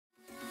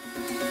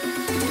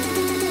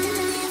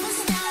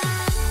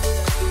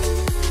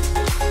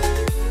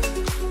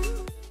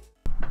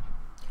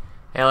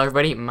Hello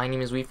everybody, my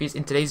name is Wifies.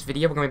 In today's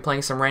video, we're going to be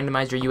playing some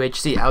Randomizer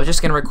UHC. I was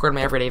just going to record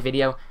my everyday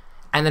video,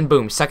 and then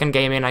boom, second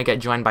game in, I get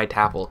joined by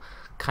TapL.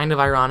 Kind of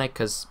ironic,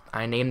 because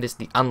I named this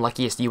the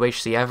unluckiest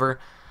UHC ever.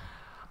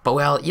 But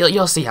well,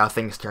 you'll see how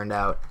things turned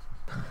out.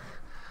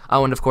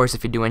 Oh, and of course,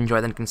 if you do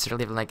enjoy, then consider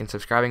leaving a like and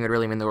subscribing. It would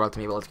really mean the world to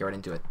me, but let's get right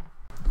into it.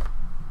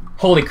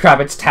 Holy crap,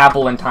 it's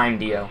TapL and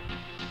TimeDeo.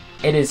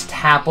 It is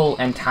TapL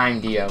and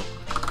TimeDeo.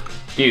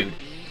 Dude.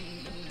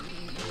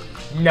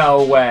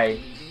 No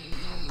way.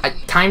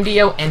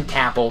 TimeDeo and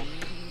TapL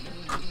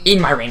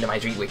in my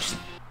Randomizer UHC.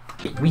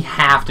 We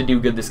have to do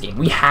good this game.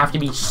 We have to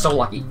be so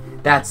lucky.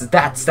 That's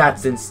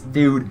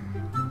dude.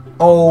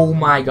 Oh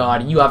my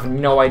god, you have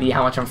no idea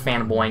how much I'm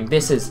fanboying.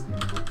 This is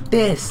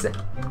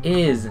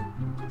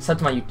sub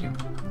to my YouTube.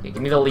 Okay,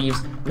 give me the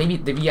leaves. Maybe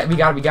we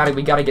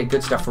gotta get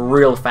good stuff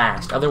real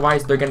fast.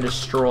 Otherwise, they're gonna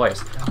destroy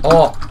us.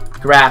 Oh,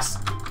 grass.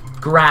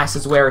 Grass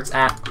is where it's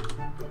at.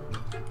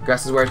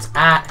 Grass is where it's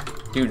at.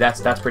 Dude,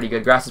 that's pretty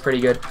good. Grass is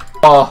pretty good.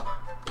 Oh.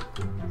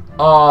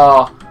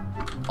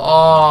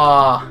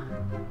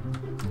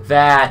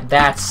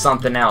 That's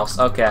something else.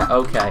 Okay.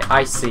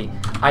 I see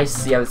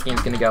how this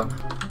game's gonna go.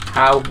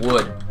 How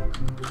wood?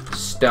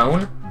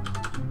 Stone?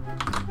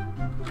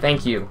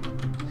 Thank you,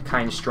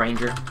 kind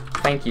stranger.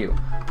 Thank you.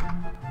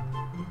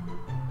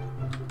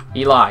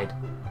 He lied.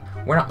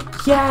 We're not.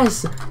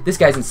 Yes! This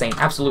guy's insane.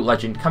 Absolute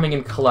legend. Coming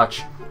in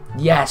clutch.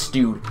 Yes,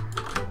 dude.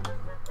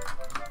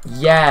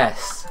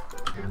 Yes.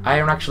 I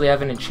don't actually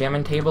have an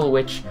enchantment table,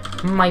 which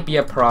might be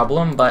a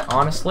problem, but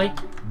honestly,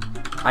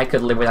 I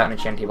could live without an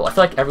enchantment table. I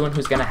feel like everyone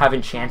who's gonna have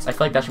enchants, I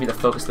feel like that should be the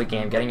focus of the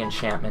game, getting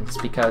enchantments,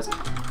 because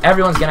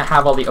everyone's gonna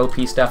have all the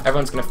OP stuff.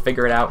 Everyone's gonna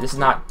figure it out. This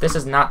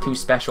is not too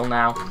special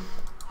now.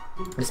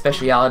 The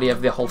speciality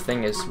of the whole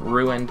thing is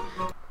ruined.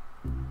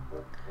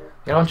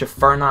 Got a bunch of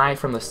ferni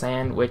from the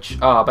sand, which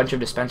a bunch of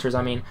dispensers,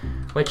 I mean,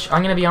 which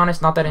I'm gonna be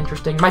honest, not that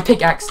interesting. My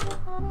pickaxe.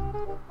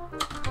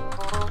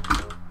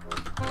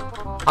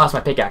 I lost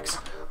my pickaxe.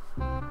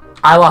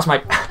 I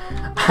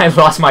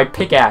lost my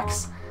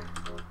pickaxe.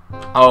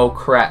 Oh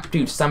crap,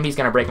 dude! Somebody's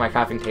gonna break my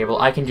crafting table.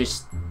 I can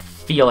just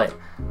feel it.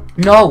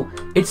 No,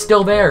 it's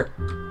still there.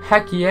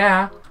 Heck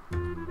yeah.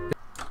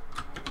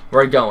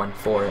 We're going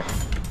for it.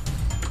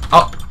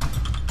 Oh.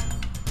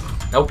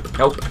 Nope.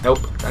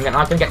 I'm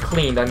not gonna get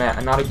cleaned. I'm not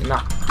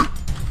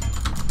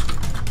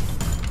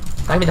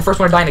gonna be the first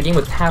one to die in a game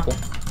with TapL.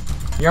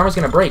 Your armor's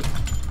gonna break.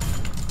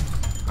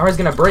 Armor's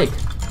gonna break.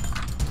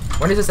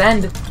 When does this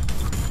end?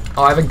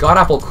 Oh, I have a god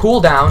apple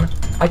cooldown.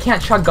 I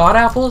can't chuck god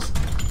apples?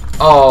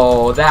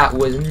 Oh, that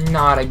was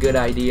not a good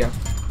idea.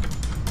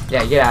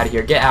 Yeah, get out of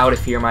here. Get out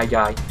of here, my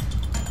guy.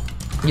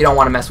 You don't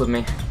want to mess with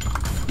me.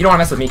 You don't want to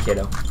mess with me,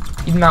 kiddo.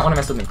 You do not want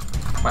to mess with me.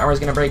 My armor's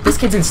gonna break. This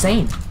kid's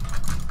insane.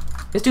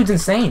 This dude's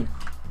insane.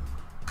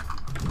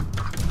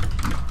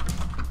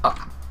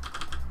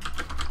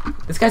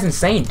 This guy's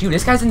insane. Dude,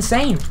 this guy's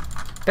insane.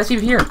 Best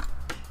dude here.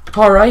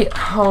 Alright.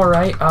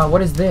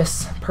 What is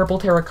this? Purple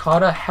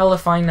terracotta? Hell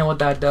if I know what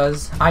that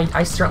does.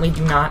 I certainly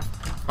do not.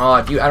 Oh,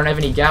 dude, I don't have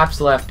any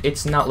gaps left.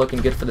 It's not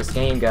looking good for this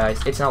game,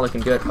 guys. It's not looking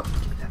good. Oh,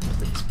 give me that,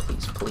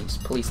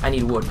 please. I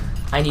need wood.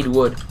 I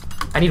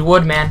need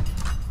wood, man.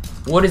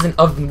 Wood is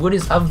of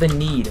the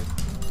need.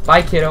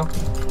 Bye, kiddo.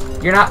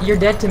 You're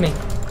dead to me.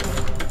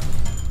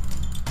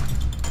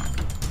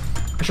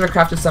 I should have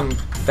crafted some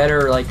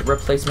better, like,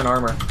 replacement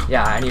armor.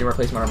 Yeah, I need a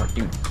replacement armor,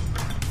 dude.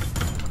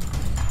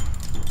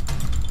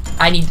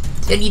 I need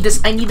this.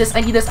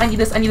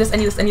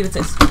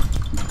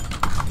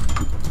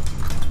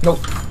 Nope.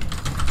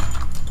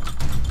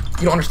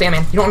 You don't understand,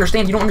 man. You don't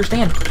understand. You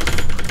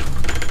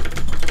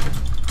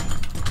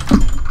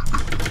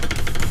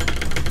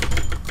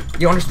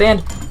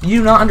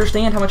do not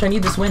understand how much I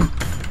need this win.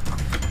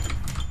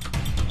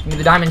 Give me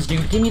the diamonds,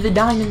 dude. Give me the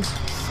diamonds.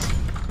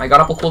 My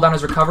god apple cooldown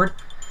is recovered.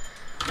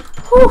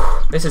 Whew.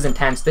 This is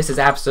intense. This is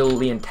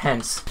absolutely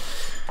intense.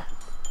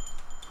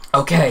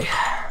 Okay.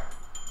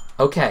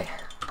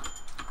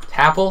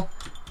 TapL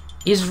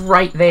is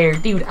right there.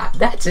 Dude,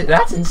 that's it.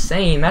 That's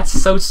insane. That's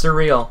so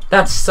surreal.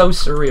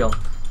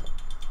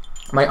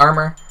 My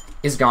armor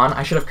is gone.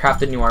 I should have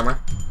crafted new armor.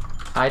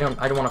 I don't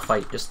want to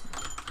fight. Just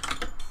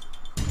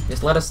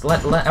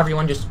let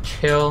everyone just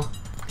chill.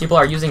 People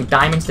are using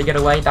diamonds to get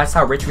away. That's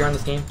how rich we are in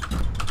this game.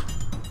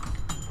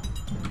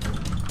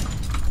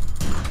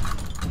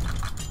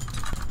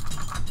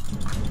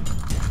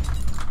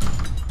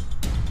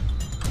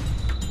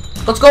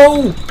 Let's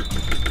go!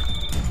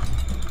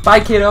 Bye,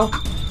 kiddo.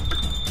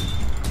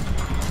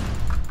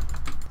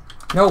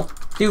 No,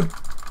 dude.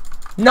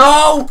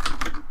 No!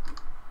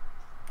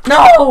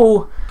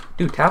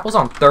 Dude, TapL's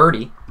on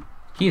 30.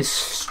 He is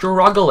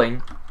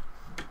struggling.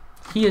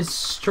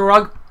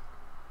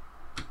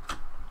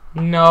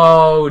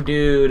 No,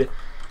 dude.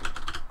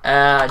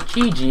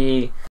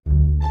 GG.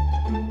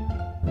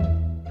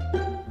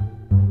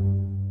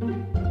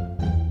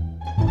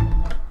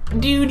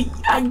 Dude,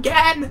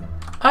 again.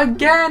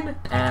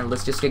 And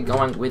let's just get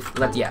going with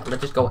let's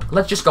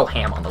just go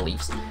ham on the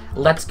Leafs.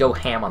 Let's go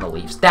ham on the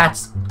Leafs.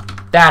 That's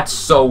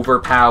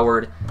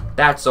overpowered.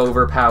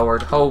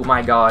 Oh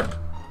my god.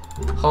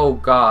 Oh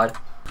god.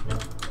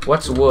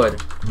 What's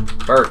wood?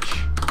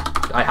 Birch.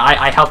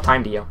 I helped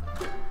TimeDeo.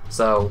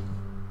 So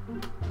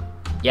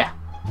yeah.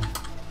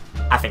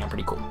 I think I'm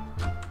pretty cool.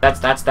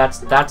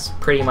 That's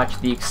pretty much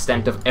the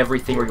extent of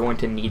everything we're going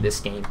to need this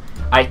game.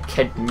 I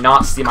could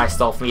not see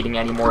myself needing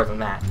any more than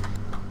that.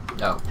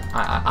 No,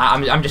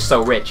 I'm just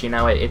so rich, you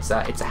know. It's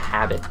a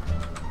habit.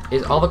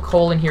 Is all the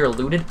coal in here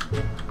looted?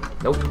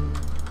 Nope.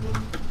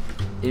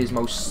 It is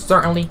most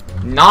certainly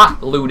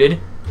not looted.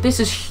 This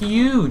is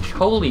huge.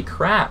 Holy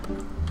crap,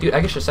 dude!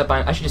 I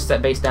should just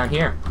set base down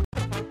here.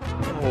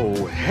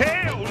 Oh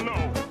hell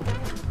no!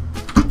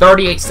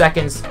 38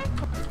 seconds.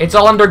 It's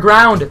all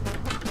underground.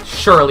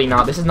 Surely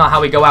not. This is not how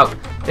we go out.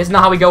 This is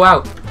not how we go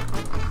out.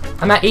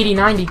 I'm at 80,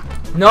 90.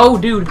 No,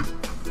 dude.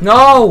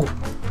 No.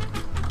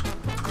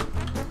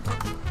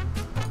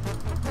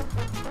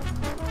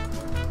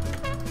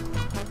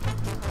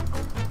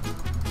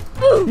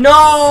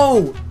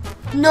 No.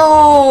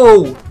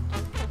 No.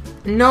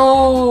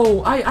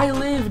 No. I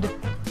lived.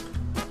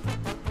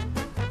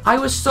 I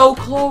was so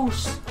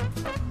close.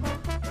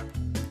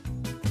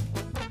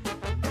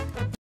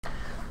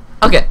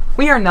 Okay,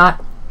 we are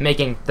not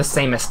making the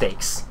same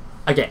mistakes.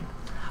 Again,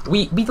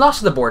 we lost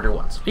to the border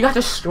once. We got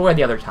destroyed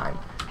the other time.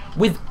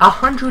 With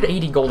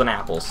 180 golden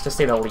apples, to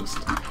say the least.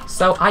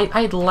 So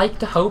I'd like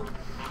to hope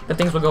that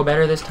things will go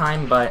better this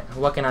time, but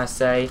what can I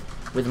say?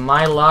 With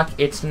my luck,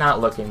 it's not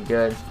looking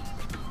good.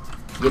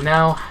 You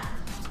know?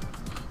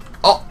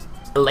 Oh,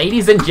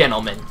 ladies and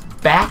gentlemen,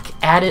 back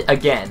at it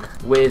again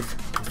with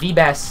the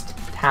best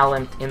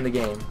talent in the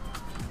game.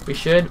 We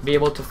should be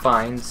able to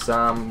find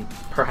some,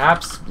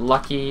 perhaps,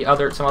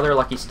 some other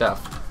lucky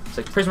stuff. It's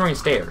like Prismarine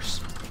Stairs,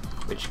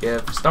 which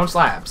give stone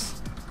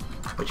slabs,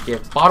 which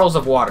give bottles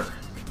of water,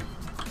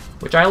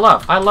 which I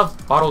love. I love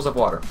bottles of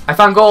water. I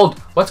found gold.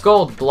 What's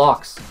gold?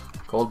 Blocks.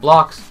 Gold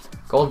blocks.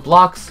 Gold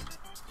blocks.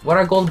 What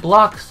are gold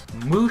blocks?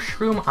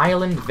 Mushroom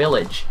Island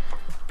Village.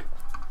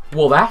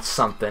 Well, that's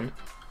something.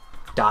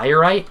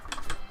 Diorite.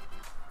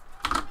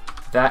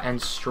 That and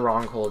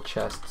stronghold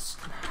chests.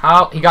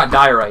 How he got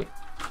diorite?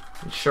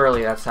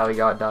 Surely that's how he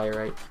got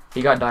diorite.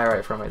 He got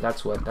diorite from it.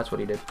 That's what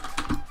he did.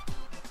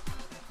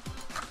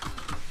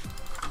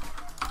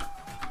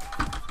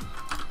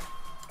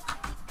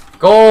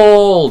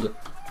 Gold!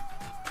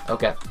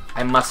 Okay,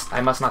 I must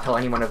not tell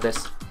anyone of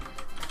this.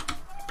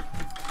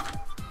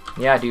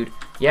 Yeah, dude.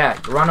 Yeah,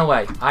 run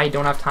away. I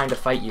don't have time to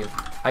fight you.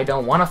 I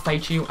don't want to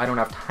fight you. I don't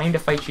have time to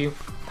fight you.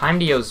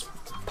 TimeDeo's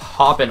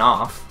popping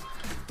off.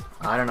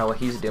 I don't know what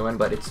he's doing,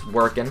 but it's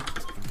working.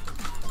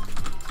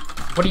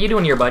 What are you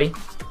doing here, buddy?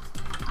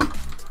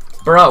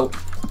 Bro.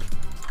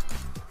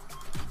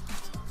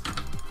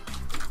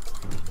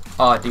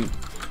 Oh, dude.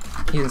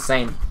 He's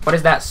insane. What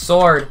is that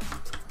sword?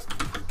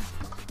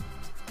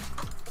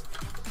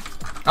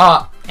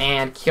 Oh,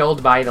 and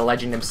killed by the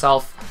legend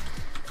himself.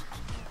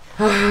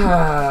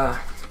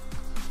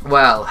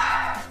 Well,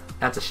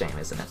 that's a shame,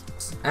 isn't it?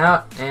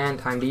 And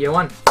TimeDeo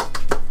won.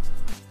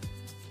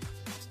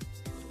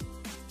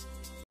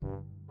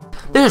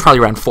 This is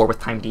probably round 4 with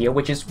TimeDeo,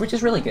 which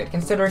is really good,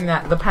 considering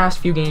that the past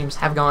few games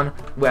have gone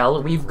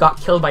well. We've got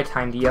killed by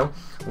TimeDeo.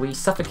 We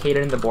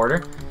suffocated in the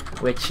border,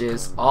 which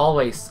is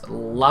always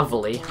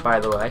lovely, by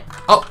the way.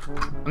 Oh,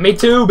 me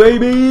too,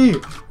 baby!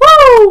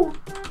 Woo!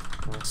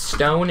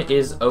 Stone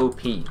is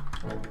OP.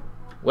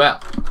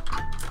 Well,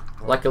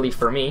 luckily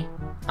for me,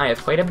 I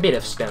have quite a bit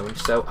of stone,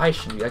 so I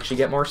should actually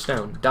get more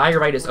stone.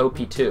 Diorite is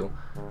OP too.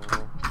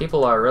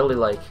 People are really,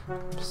 like,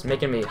 just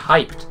making me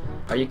hyped.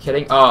 Are you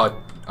kidding?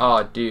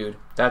 Oh, dude,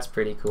 that's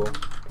pretty cool.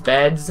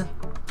 Beds.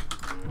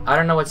 I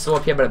don't know what's so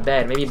OP about a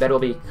bed. Maybe a bed will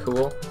be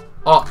cool.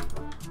 Oh.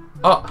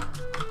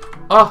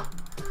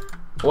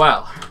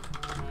 Well.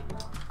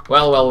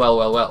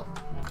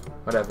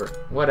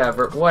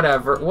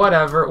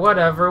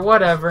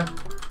 Whatever.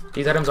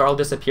 These items are all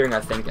disappearing, I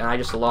think, and I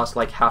just lost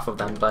like half of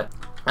them, but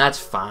that's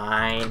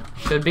fine.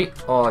 Should be.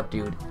 Oh,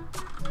 dude.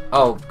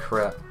 Oh,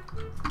 crap.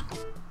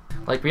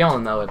 Like, we all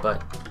know it,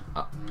 but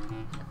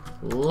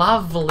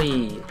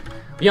lovely.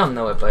 We all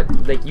know it,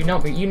 but like you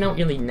don't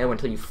really know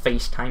until you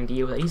face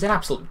TimeDeo. He's an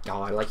absolute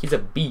god. Like, he's a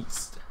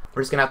beast.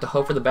 We're just gonna have to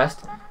hope for the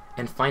best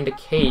and find a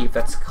cave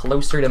that's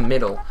closer to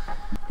middle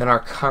than our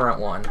current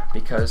one,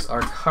 because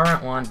our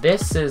current one,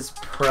 this is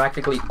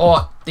practically.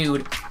 Oh,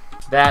 dude,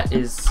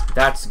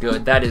 that's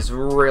good. That is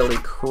really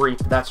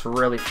that's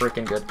really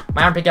freaking good.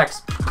 My iron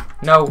pickaxe.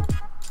 No,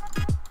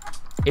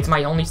 it's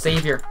my only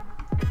savior.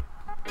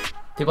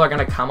 People are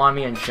gonna come on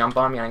me and jump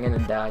on me, and I'm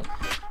gonna die,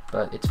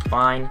 but it's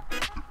fine.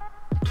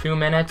 2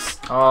 minutes.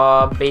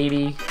 Aw,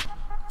 baby.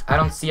 I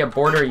don't see a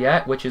border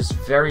yet, which is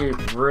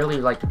really,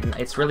 like,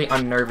 it's really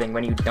unnerving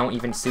when you don't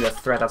even see the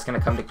threat that's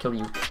gonna come to kill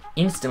you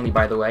instantly,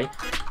 by the way.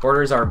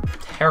 Borders are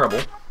terrible.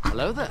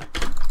 Hello there.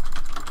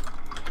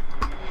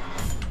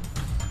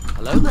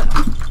 Hello there.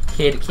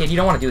 Kid, you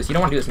don't want to do this. You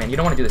don't want to do this, man. You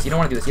don't want to do this. You don't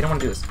want to do this. You don't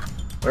want to do this.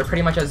 We're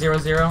pretty much at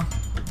 0-0.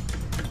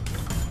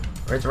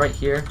 Or it's right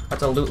here.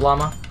 That's a loot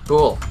llama.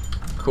 Cool.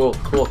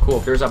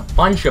 There's a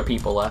bunch of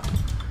people left.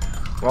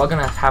 We're all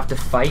gonna have to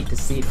fight to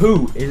see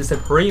who is the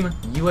supreme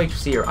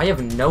UHCer. I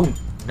have no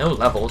No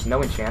levels,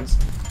 no enchants.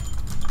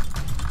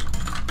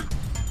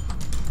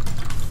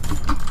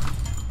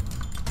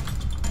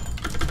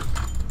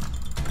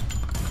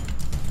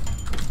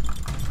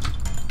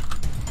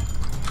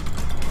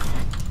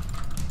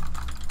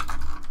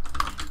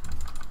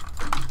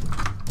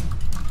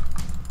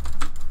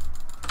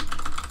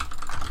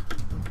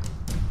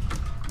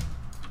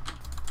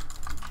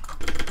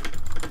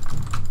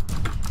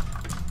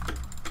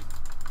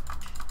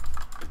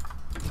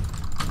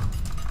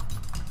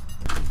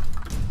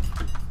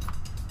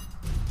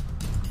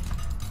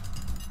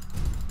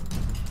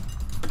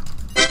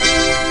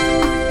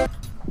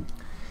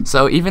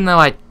 So even though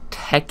I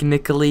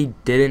technically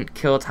didn't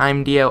kill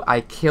TimeDeo,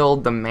 I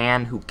killed the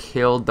man who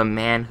killed the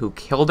man who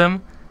killed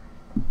him.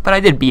 But I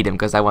did beat him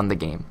because I won the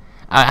game.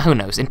 Who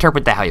knows?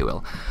 Interpret that how you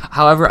will.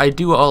 However, I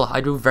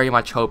do very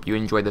much hope you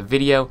enjoyed the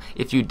video.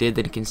 If you did,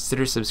 then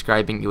consider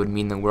subscribing. It would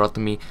mean the world to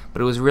me.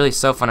 But it was really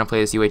so fun to play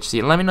this UHC.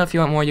 And let me know if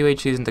you want more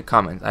UHCs in the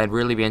comments. I'd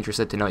really be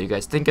interested to know what you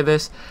guys think of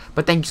this.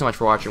 But thank you so much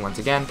for watching once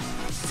again.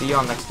 See you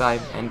all next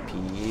time, and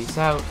peace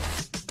out.